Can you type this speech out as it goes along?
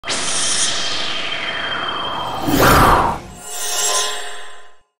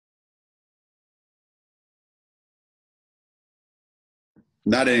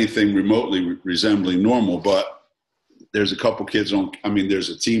Not anything remotely resembling normal, but there's a couple kids there's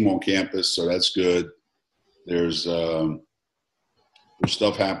a team on campus, so that's good. There's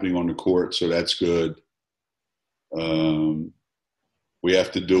stuff happening on the court, so that's good. We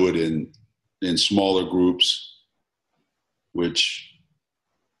have to do it in smaller groups, which,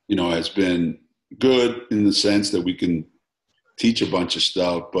 has been good in the sense that we can teach a bunch of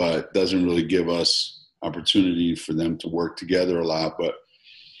stuff, but doesn't really give us opportunity for them to work together a lot. But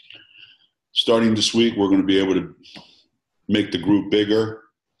starting this week, we're going to be able to make the group bigger,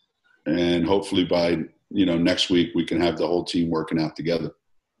 and hopefully by, next week we can have the whole team working out together.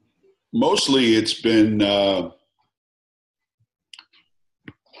 Mostly it's been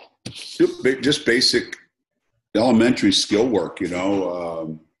just basic elementary skill work,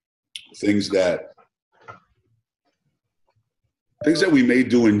 things that we may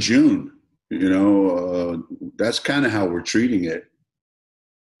do in June, that's kind of how we're treating it.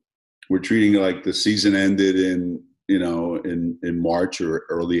 We're treating it like the season ended in March or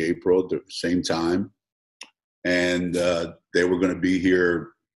early April at the same time. And they were going to be here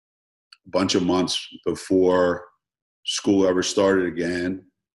a bunch of months before school ever started again.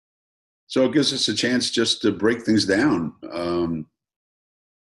 So it gives us a chance just to break things down.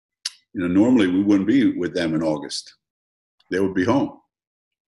 Normally we wouldn't be with them in August. They would be home.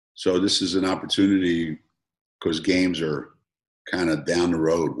 So this is an opportunity because games are kind of down the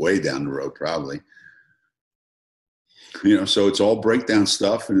road, way down the road probably. So it's all breakdown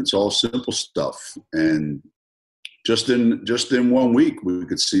stuff and it's all simple stuff. And just in 1 week, we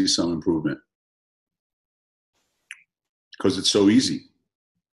could see some improvement because it's so easy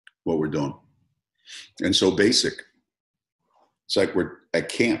what we're doing and so basic. It's like we're at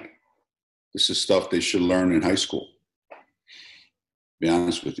camp. This is stuff they should learn in high school. Be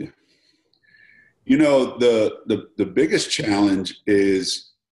honest with you. The biggest challenge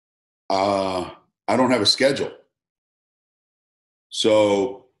is I don't have a schedule.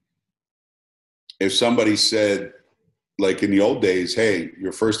 So if somebody said, like in the old days, hey,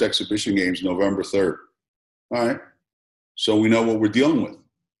 your first exhibition game is November 3rd. All right. So we know what we're dealing with.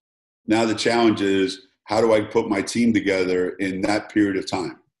 Now the challenge is, how do I put my team together in that period of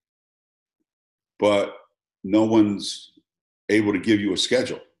time? But no one's able to give you a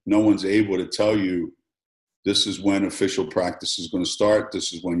schedule. No one's able to tell you this is when official practice is going to start.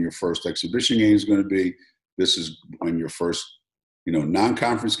 This is when your first exhibition game is going to be. This is when your first,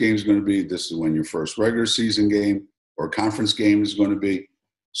 non-conference game is going to be. This is when your first regular season game or conference game is going to be.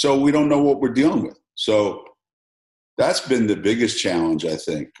 So we don't know what we're dealing with. So that's been the biggest challenge, I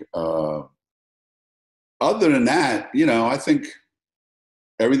think. Other than that, I think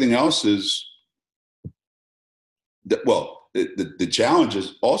everything else is, the challenge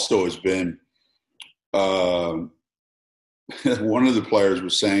also has been, one of the players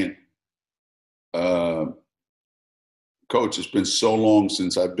was saying, Coach, it's been so long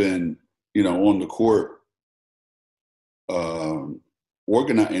since I've been, on the court,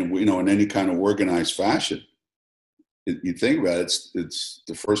 organized, in any kind of organized fashion. You think about it, it's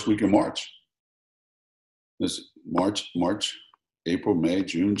the first week of March. This March, April, May,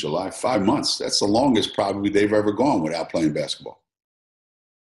 June, July, 5 months. That's the longest probably they've ever gone without playing basketball.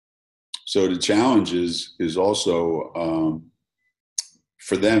 So the challenge is also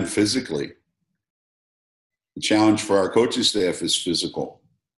for them physically. The challenge for our coaching staff is physical.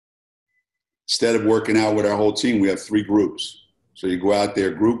 Instead of working out with our whole team, we have 3 groups. So you go out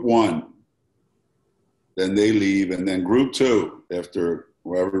there, group 1, then they leave, and then group 2 after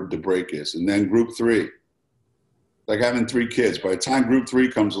wherever the break is, and then group 3. Like having 3 kids. By the time group 3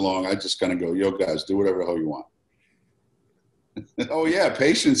 comes along, I just kind of go, yo, guys, do whatever the hell you want. Oh, yeah,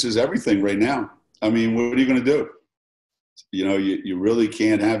 patience is everything right now. I mean, what are you going to do? You really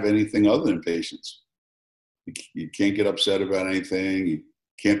can't have anything other than patience. You can't get upset about anything. You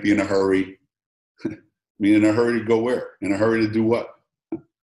can't be in a hurry. I mean, in a hurry to go where? In a hurry to do what?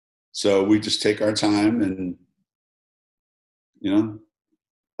 So we just take our time and,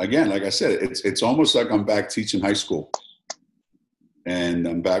 again, like I said, it's almost like I'm back teaching high school and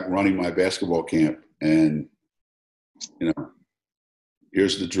I'm back running my basketball camp and,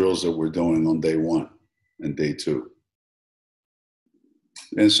 here's the drills that we're doing on day 1 and day 2.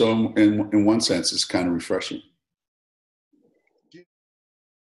 And so in one sense, it's kind of refreshing.